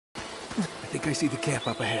I think I see the camp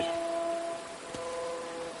up ahead.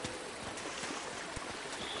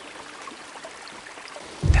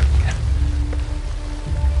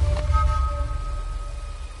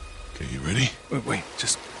 Okay, you ready? Wait,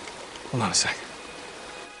 just hold on a sec.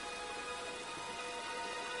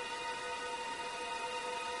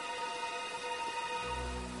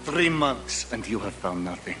 Three months, and you have found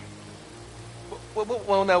nothing.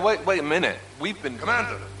 Well, now, wait a minute. We've been...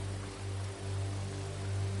 Commander!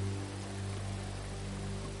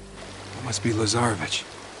 That must be Lazarevich.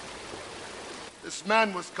 This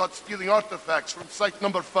man was caught stealing artifacts from site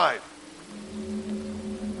number 5.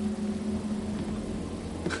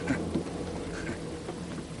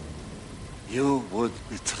 You would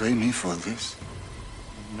betray me for this?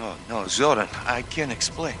 No, Zoran, I can't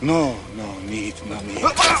explain. No need.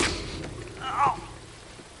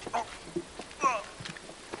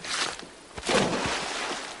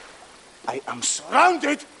 I am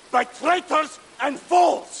surrounded by traitors and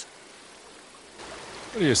fools!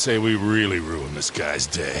 What do you say we really ruin this guy's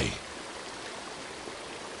day?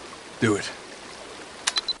 Do it.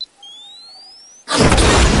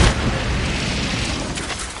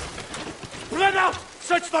 Spread out!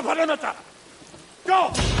 Search the perimeter! Go!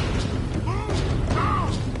 All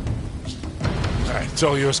right, it's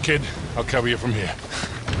all yours, kid. I'll cover you from here.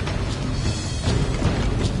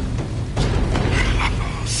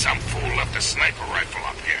 Some fool left a sniper rifle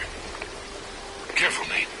up here. Careful,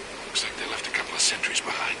 Nate. Looks like they left a couple of sentries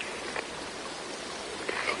behind.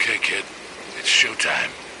 Okay, kid. It's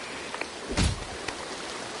showtime.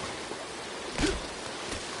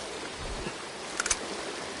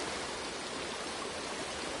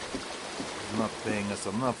 Not paying us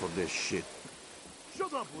enough for this shit.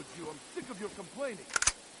 Shut up, would you? I'm sick of your complaining.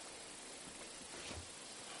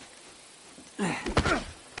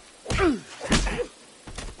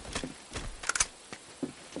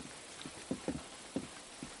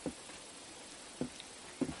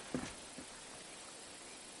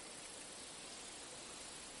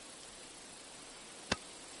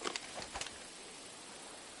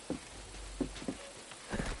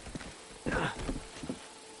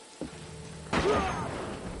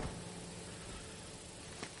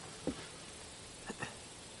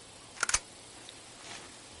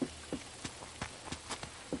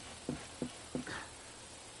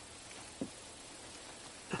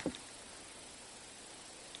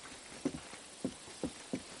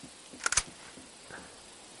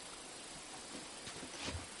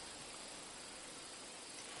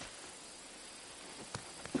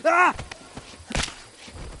 Ah!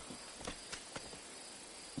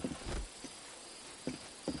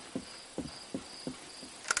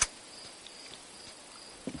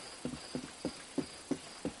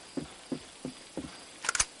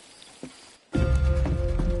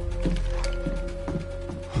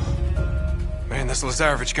 Man, this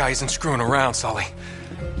Lazarevich guy isn't screwing around, Sully.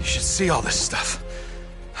 You should see all this stuff.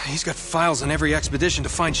 He's got files on every expedition to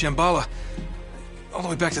find Shambhala, all the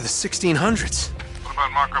way back to the 1600s. What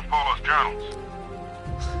about Marco Polo's journals?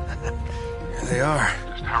 Here they are.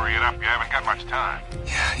 Just hurry it up, you haven't got much time.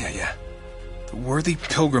 Yeah. The worthy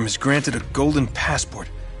pilgrim is granted a golden passport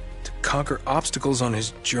to conquer obstacles on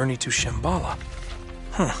his journey to Shambhala.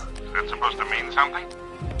 Huh. Is that supposed to mean something?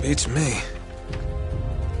 Beats me.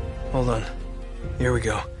 Hold on. Here we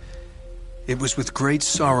go. It was with great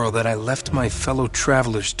sorrow that I left my fellow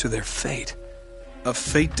travelers to their fate. A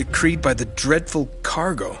fate decreed by the dreadful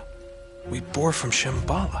cargo we bore from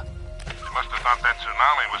Shambhala. You must have thought that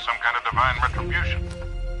tsunami was some kind of divine retribution.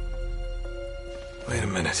 Wait a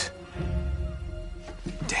minute.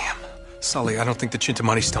 Damn. Sully, I don't think the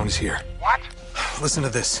Chintamani stone is here. What? Listen to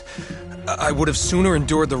this. I would have sooner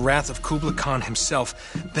endured the wrath of Kublai Khan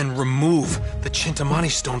himself than remove the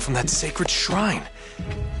Chintamani stone from that sacred shrine.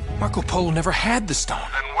 Marco Polo never had the stone.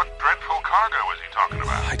 Then what dreadful cargo is he talking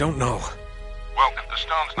about? I don't know. Well, if the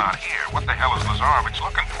stone's not here, what the hell is Lazarevich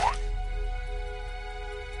looking for?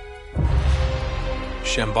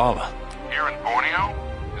 Shambhala. Here in Borneo?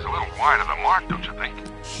 He's a little wide of the mark, don't you think?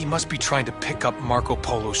 He must be trying to pick up Marco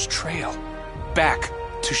Polo's trail. Back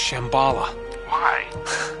to Shambhala. Why?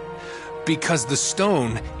 Because the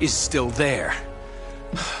stone is still there.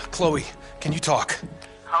 Chloe, can you talk?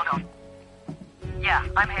 Hold on. Yeah,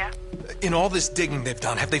 I'm here. In all this digging they've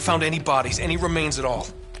done, have they found any bodies, any remains at all?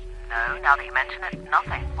 No, now that you mention it,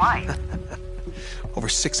 nothing. Why? Over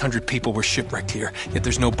 600 people were shipwrecked here, yet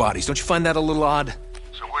there's no bodies. Don't you find that a little odd?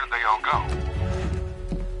 So where did they all go?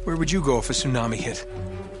 Where would you go if a tsunami hit?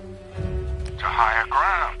 To higher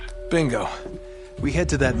ground. Bingo. We head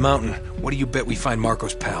to that mountain. What do you bet we find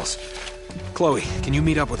Marco's pals? Chloe, can you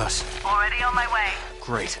meet up with us? Already on my way.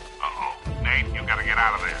 Great. Uh-oh. Nate, you gotta get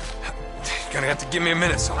out of there. Gonna have to give me a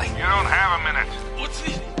minute, Sully. You don't have a minute. What's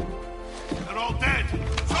this? They're all dead.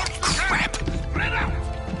 Crap! Stay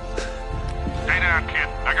down, kid.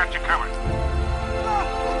 I got you covered.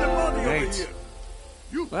 Put the body over Great. here.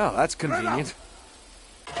 You Well, that's convenient.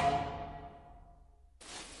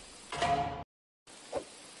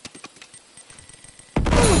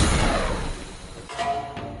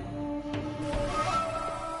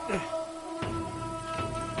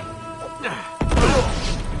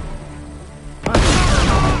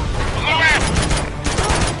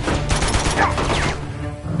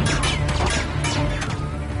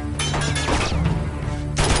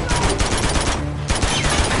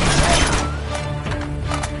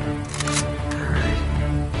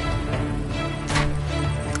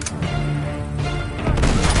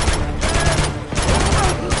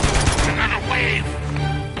 Another wave!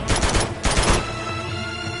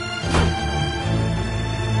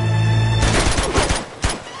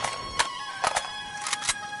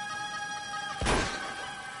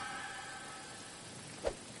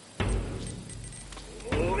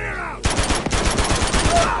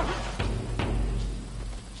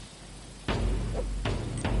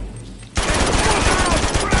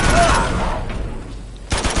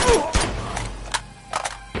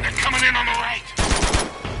 They're coming in on the right!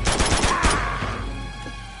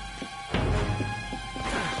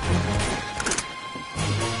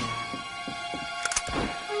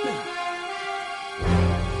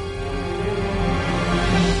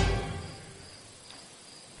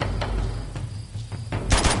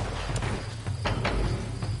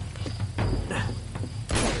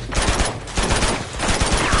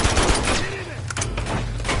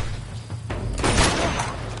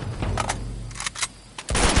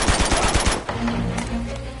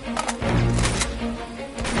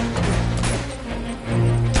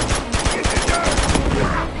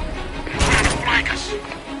 Trying to flank us!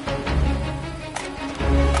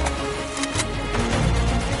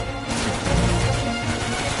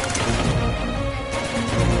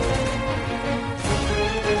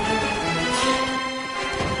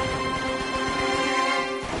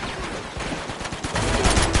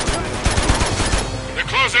 They're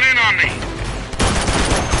closing in on me!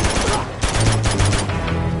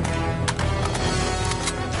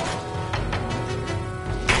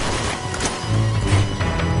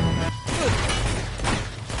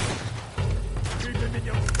 keep them in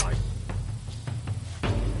your sight.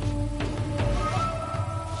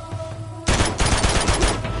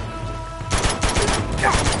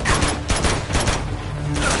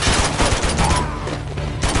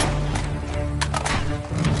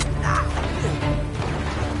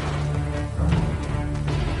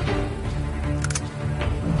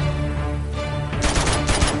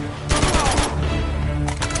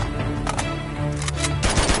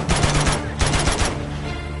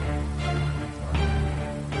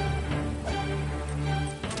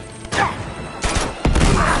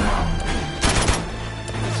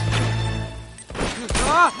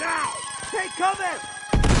 Now! Take cover!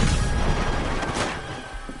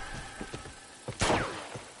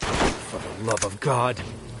 For the love of God.